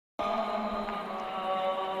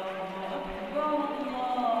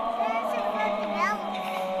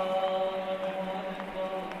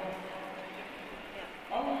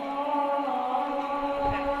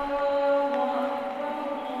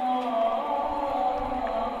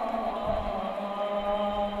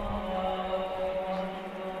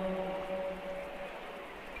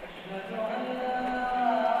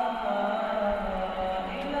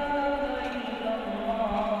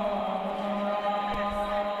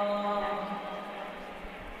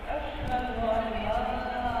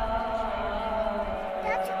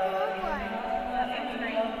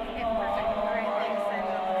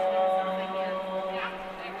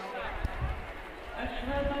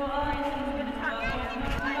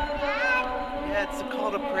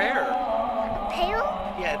call to prayer. Pail?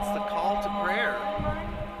 Yeah, it's the call to prayer.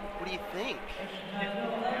 What do you think?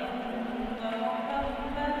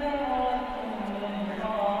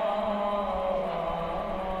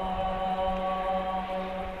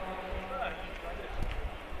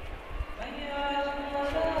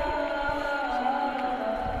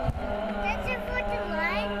 That's it for the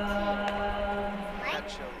light. That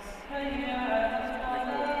shows.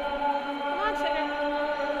 Come on, sugar.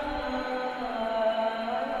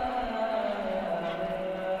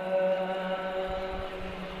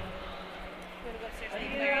 You want to go upstairs to the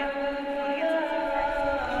aquarium? You want to get some food first?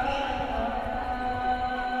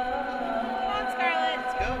 Come on, Scarlett.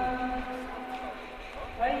 Let's go.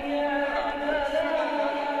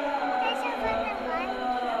 That's it for the light.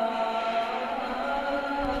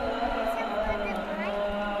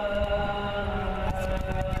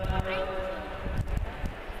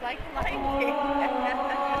 Like the Lion King.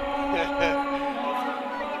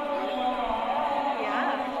 Yeah.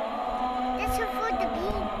 That's it for the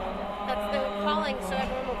bean. That's the calling, so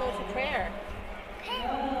everyone will go to prayer.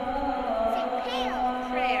 Pail. Say pail.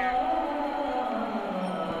 Prayer.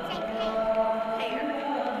 Say pail. Prayer.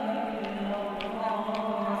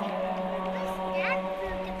 What's that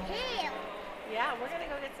for the pail? Yeah, we're going to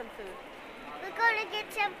go get some food. We're gonna get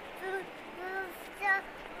some food with the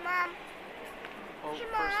mom. Well, Hey,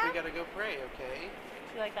 first we Mom. gotta go pray, okay?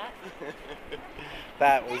 You like that?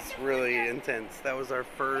 That was really intense. That was our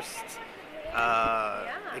first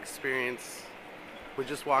experience. We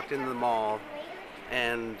just walked into the mall,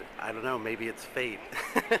 and I don't know, maybe it's fate.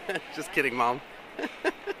 Just kidding, Mom.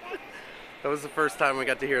 That was the first time we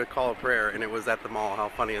got to hear the call of prayer, and it was at the mall. How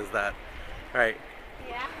funny is that? All right.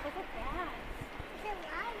 Yeah, look at that.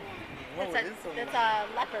 Whoa, That's a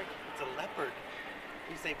leopard. It's a leopard.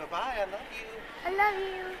 You say bye-bye, I love you. I love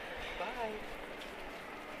you. Bye.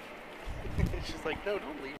 She's like, no, don't leave.